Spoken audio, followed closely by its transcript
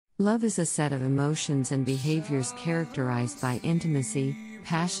Love is a set of emotions and behaviors characterized by intimacy,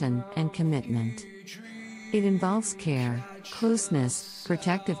 passion, and commitment. It involves care, closeness,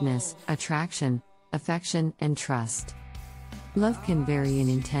 protectiveness, attraction, affection, and trust. Love can vary in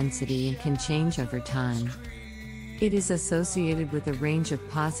intensity and can change over time. It is associated with a range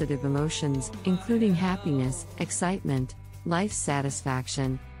of positive emotions, including happiness, excitement, life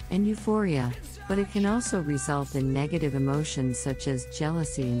satisfaction, and euphoria, but it can also result in negative emotions such as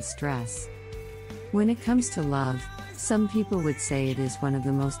jealousy and stress. When it comes to love, some people would say it is one of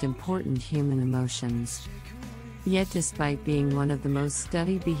the most important human emotions. Yet despite being one of the most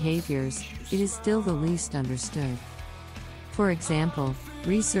studied behaviors, it is still the least understood. For example,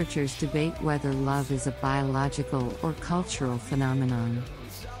 researchers debate whether love is a biological or cultural phenomenon.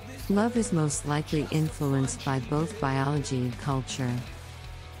 Love is most likely influenced by both biology and culture.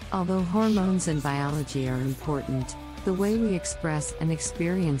 Although hormones and biology are important, the way we express and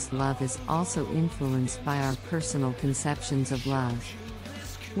experience love is also influenced by our personal conceptions of love.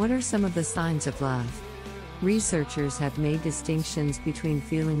 What are some of the signs of love? Researchers have made distinctions between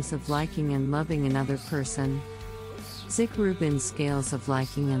feelings of liking and loving another person. Zick-Rubin scales of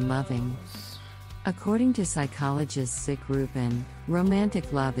liking and loving. According to psychologist Zick-Rubin,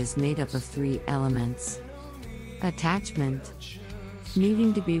 romantic love is made up of 3 elements. Attachment.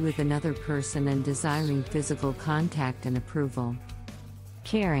 Needing to be with another person and desiring physical contact and approval.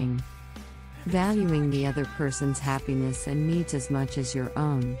 Caring. Valuing the other person's happiness and needs as much as your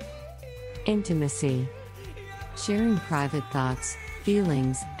own. Intimacy. Sharing private thoughts,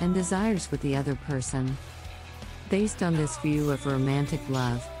 feelings, and desires with the other person. Based on this view of romantic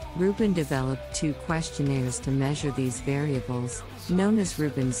love, Rubin developed 2 questionnaires to measure these variables, known as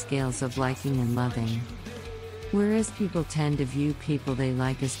Rubin scales of liking and loving. Whereas people tend to view people they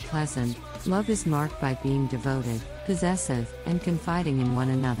like as pleasant, love is marked by being devoted, possessive, and confiding in one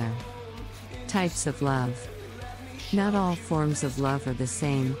another. Types of love. Not all forms of love are the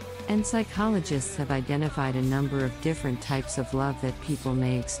same, and psychologists have identified a number of different types of love that people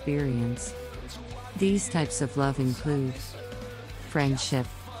may experience. These types of love include friendship.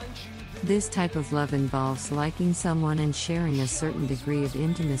 This type of love involves liking someone and sharing a certain degree of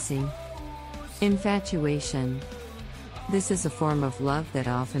intimacy. Infatuation. This is a form of love that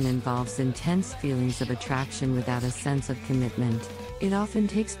often involves intense feelings of attraction without a sense of commitment. It often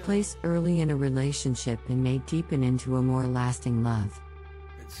takes place early in a relationship and may deepen into a more lasting love.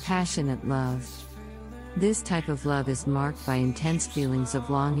 Passionate love. This type of love is marked by intense feelings of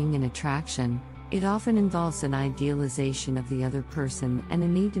longing and attraction. It often involves an idealization of the other person and a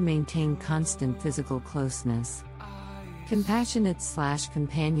need to maintain constant physical closeness.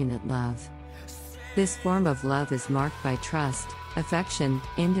 Compassionate/companionate love. This form of love is marked by trust, affection,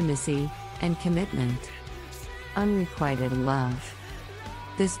 intimacy, and commitment. Unrequited love.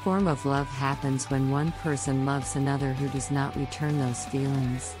 This form of love happens when one person loves another who does not return those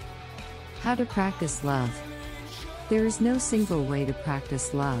feelings. How to practice love. There is no single way to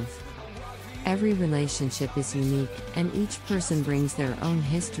practice love. Every relationship is unique, and each person brings their own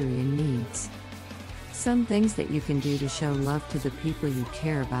history and needs. Some things that you can do to show love to the people you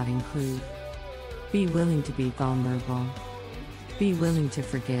care about include: be willing to be vulnerable. Be willing to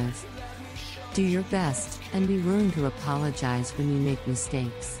forgive. Do your best, and be willing to apologize when you make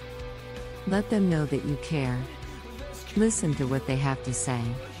mistakes. Let them know that you care. Listen to what they have to say.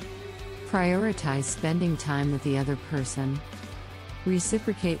 Prioritize spending time with the other person.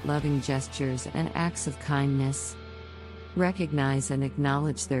 Reciprocate loving gestures and acts of kindness. Recognize and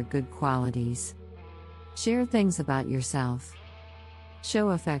acknowledge their good qualities. Share things about yourself.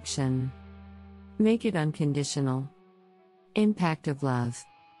 Show affection. Make it unconditional. Impact of love.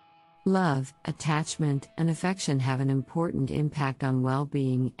 Love, attachment, and affection have an important impact on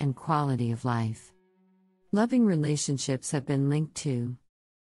well-being and quality of life. Loving relationships have been linked to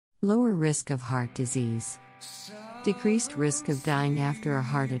lower risk of heart disease, decreased risk of dying after a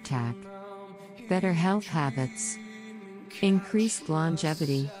heart attack, better health habits, increased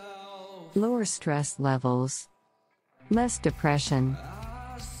longevity, lower stress levels, less depression,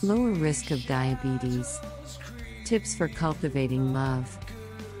 lower risk of diabetes. Tips for cultivating love.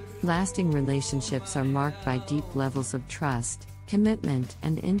 Lasting relationships are marked by deep levels of trust, commitment,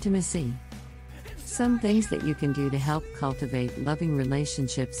 and intimacy. Some things that you can do to help cultivate loving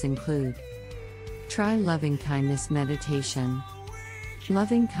relationships include: try loving kindness meditation.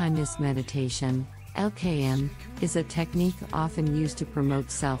 Loving kindness meditation, LKM, is a technique often used to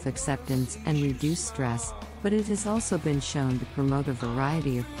promote self-acceptance and reduce stress, but it has also been shown to promote a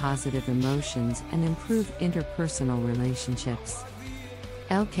variety of positive emotions and improve interpersonal relationships.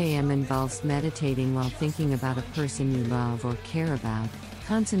 LKM involves meditating while thinking about a person you love or care about,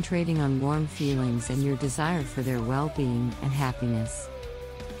 concentrating on warm feelings and your desire for their well-being and happiness.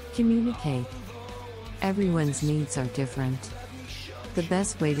 Communicate. Everyone's needs are different. The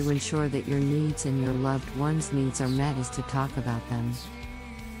best way to ensure that your needs and your loved one's needs are met is to talk about them.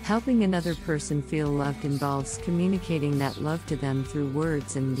 Helping another person feel loved involves communicating that love to them through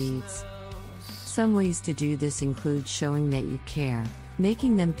words and deeds. Some ways to do this include showing that you care,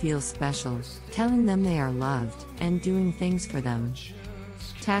 making them feel special, telling them they are loved, and doing things for them.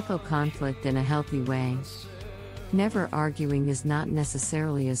 Tackle conflict in a healthy way. Never arguing is not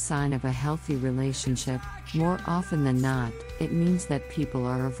necessarily a sign of a healthy relationship. More often than not, it means that people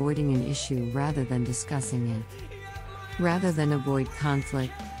are avoiding an issue rather than discussing it. Rather than avoid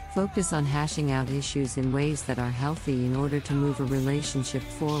conflict, focus on hashing out issues in ways that are healthy in order to move a relationship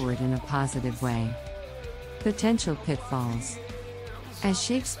forward in a positive way. Potential pitfalls. As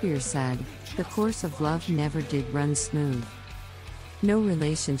Shakespeare said, the course of love never did run smooth. No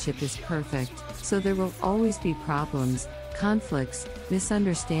relationship is perfect, so there will always be problems, conflicts,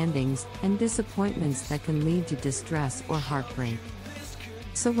 misunderstandings, and disappointments that can lead to distress or heartbreak.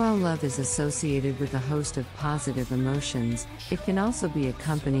 So while love is associated with a host of positive emotions, it can also be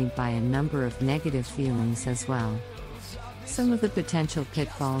accompanied by a number of negative feelings as well. Some of the potential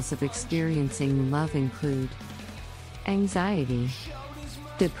pitfalls of experiencing love include anxiety,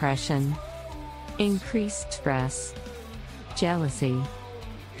 depression, increased stress, jealousy,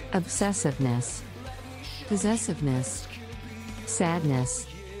 obsessiveness, possessiveness, sadness.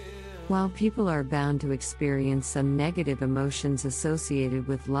 While people are bound to experience some negative emotions associated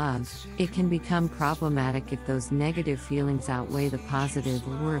with love, it can become problematic if those negative feelings outweigh the positive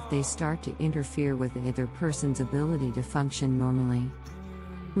or if they start to interfere with the other person's ability to function normally.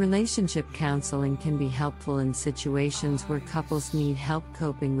 Relationship counseling can be helpful in situations where couples need help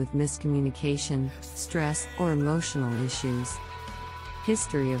coping with miscommunication, stress, or emotional issues.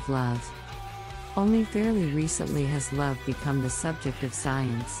 History of love. Only fairly recently has love become the subject of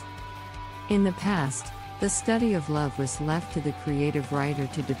science. In the past, the study of love was left to the creative writer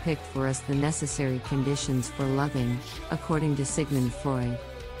to depict for us the necessary conditions for loving, according to Sigmund Freud.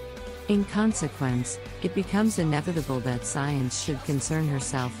 In consequence, it becomes inevitable that science should concern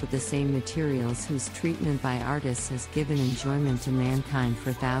herself with the same materials whose treatment by artists has given enjoyment to mankind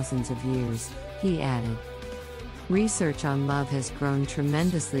for thousands of years, he added. Research on love has grown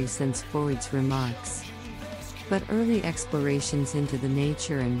tremendously since Freud's remarks. But early explorations into the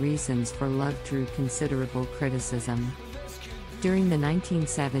nature and reasons for love drew considerable criticism. During the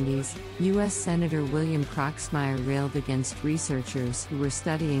 1970s, U.S. Senator William Proxmire railed against researchers who were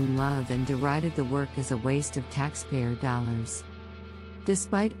studying love and derided the work as a waste of taxpayer dollars.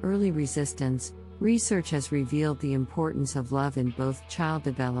 Despite early resistance, research has revealed the importance of love in both child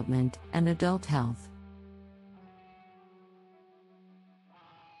development and adult health.